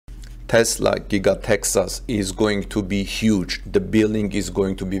Tesla Giga Texas is going to be huge. The building is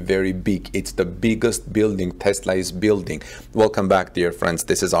going to be very big. It's the biggest building Tesla is building. Welcome back, dear friends.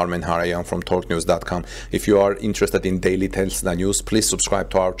 This is Armen Harayan from TorqueNews.com. If you are interested in daily Tesla news, please subscribe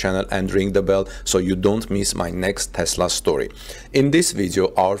to our channel and ring the bell so you don't miss my next Tesla story. In this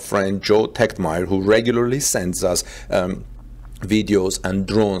video, our friend Joe Tegtmeyer, who regularly sends us videos and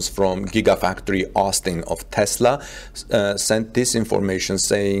drones from Gigafactory Austin of Tesla, sent this information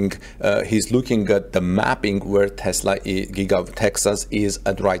saying he's looking at the mapping where Tesla Giga Texas is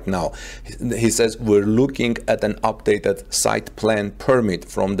at right now. He says we're looking at an updated site plan permit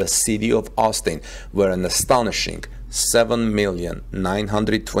from the city of Austin where an astonishing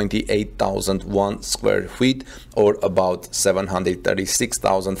 7,928,001 square feet, or about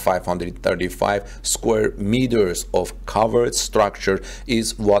 736,535 square meters of covered structure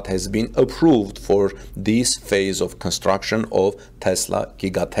is what has been approved for this phase of construction of Tesla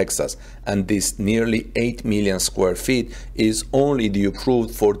Giga Texas. And this nearly 8 million square feet is only the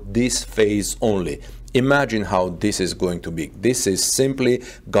approved for this phase only. Imagine how this is going to be. This is simply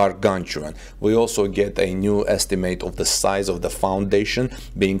gargantuan. We also get a new estimate of the size of the foundation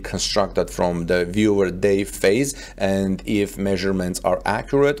being constructed from the viewer Dave Pease, and if measurements are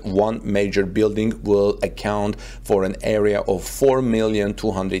accurate, one major building will account for an area of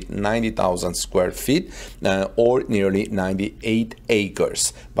 4,290,000 square feet, or nearly 98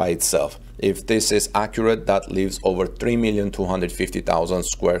 acres by itself. If this is accurate, that leaves over 3,250,000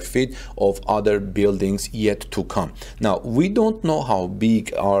 square feet of other buildings yet to come. Now, we don't know how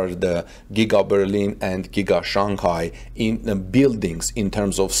big are the Giga Berlin and Giga Shanghai in buildings in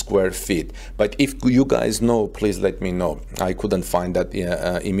terms of square feet. But if you guys know, please let me know. I couldn't find that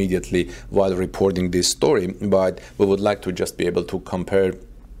immediately while reporting this story, but we would like to just be able to compare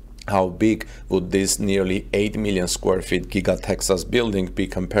how big would this nearly 8 million square feet Giga Texas building be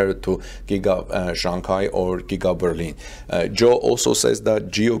compared to Giga Shanghai or Giga Berlin. Joe also says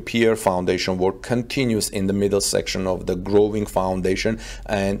that geopier foundation work continues in the middle section of the growing foundation,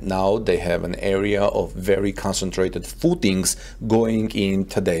 and now they have an area of very concentrated footings going in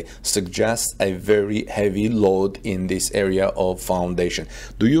today. Suggests a very heavy load in this area of foundation.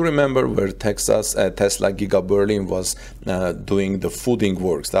 Do you remember where Tesla Giga Berlin was doing the footing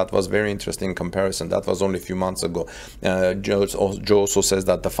works? That was very interesting comparison. That was only a few months ago. Joe also says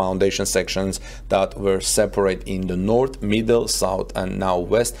that the foundation sections that were separate in the north, middle, south, and now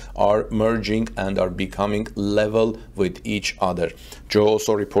west are merging and are becoming level with each other. Joe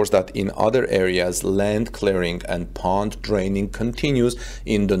also reports that in other areas, land clearing and pond draining continues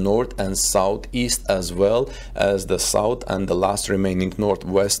in the north and southeast, as well as the south, and the last remaining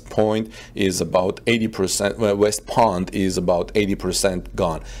northwest point is about 80%, west pond is about 80%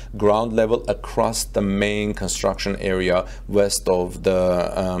 gone. Ground level across the main construction area west of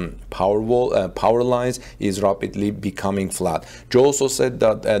the power lines is rapidly becoming flat. Joe also said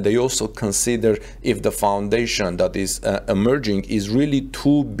that they also consider if the foundation that is emerging is really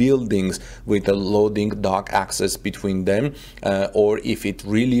two buildings with a loading dock access between them, or if it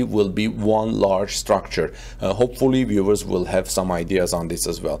really will be one large structure. Hopefully viewers will have some ideas on this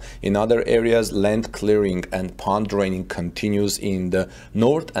as well. In other areas, land clearing and pond draining continues in the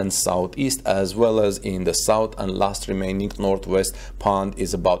north and southeast, as well as in the south, and last remaining northwest pond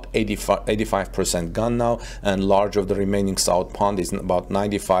is about 85% gone now, and large of the remaining south pond is about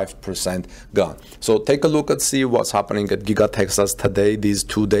 95% gone. So take a look and see what's happening at Giga Texas today, these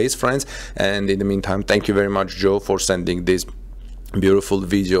 2 days, friends. And in the meantime, thank you very much, Joe, for sending this beautiful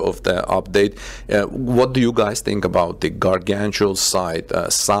video of the update. What do you guys think about the gargantuan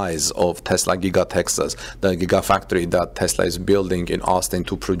size of Tesla Giga Texas, the Gigafactory that Tesla is building in Austin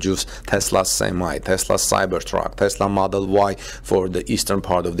to produce Tesla Semi, Tesla Cybertruck, Tesla Model Y for the eastern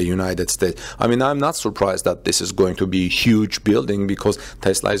part of the United States? I mean, I'm not surprised that this is going to be a huge building, because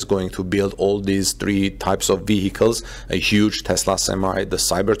Tesla is going to build all these three types of vehicles: a huge Tesla Semi, the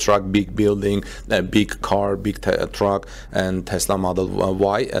Cybertruck, big building, a big car, big truck, and Tesla Model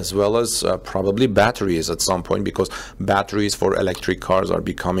Y, as well as probably batteries at some point, because batteries for electric cars are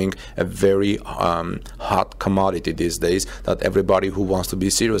becoming a very hot commodity these days, that everybody who wants to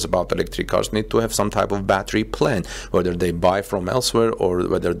be serious about electric cars need to have some type of battery plan, whether they buy from elsewhere or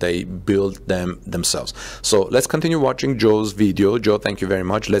whether they build them themselves. So let's continue watching Joe's video. Joe, thank you very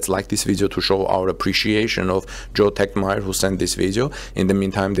much. Let's like this video to show our appreciation of Joe Tegtmeyer, who sent this video. In the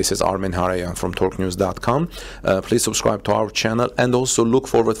meantime, this is Armen Harayan from TorqueNews.com. Please subscribe to our channel channel, and also look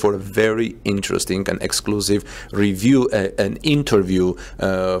forward for a very interesting and exclusive review, an interview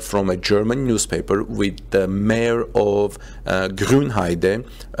from a German newspaper with the mayor of Grünheide,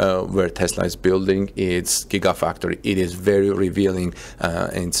 where Tesla is building its Gigafactory. It is very revealing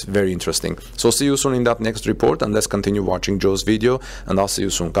and it's very interesting. So see you soon in that next report, and let's continue watching Joe's video, and I'll see you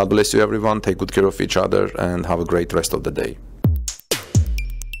soon. God bless you everyone, take good care of each other, and have a great rest of the day.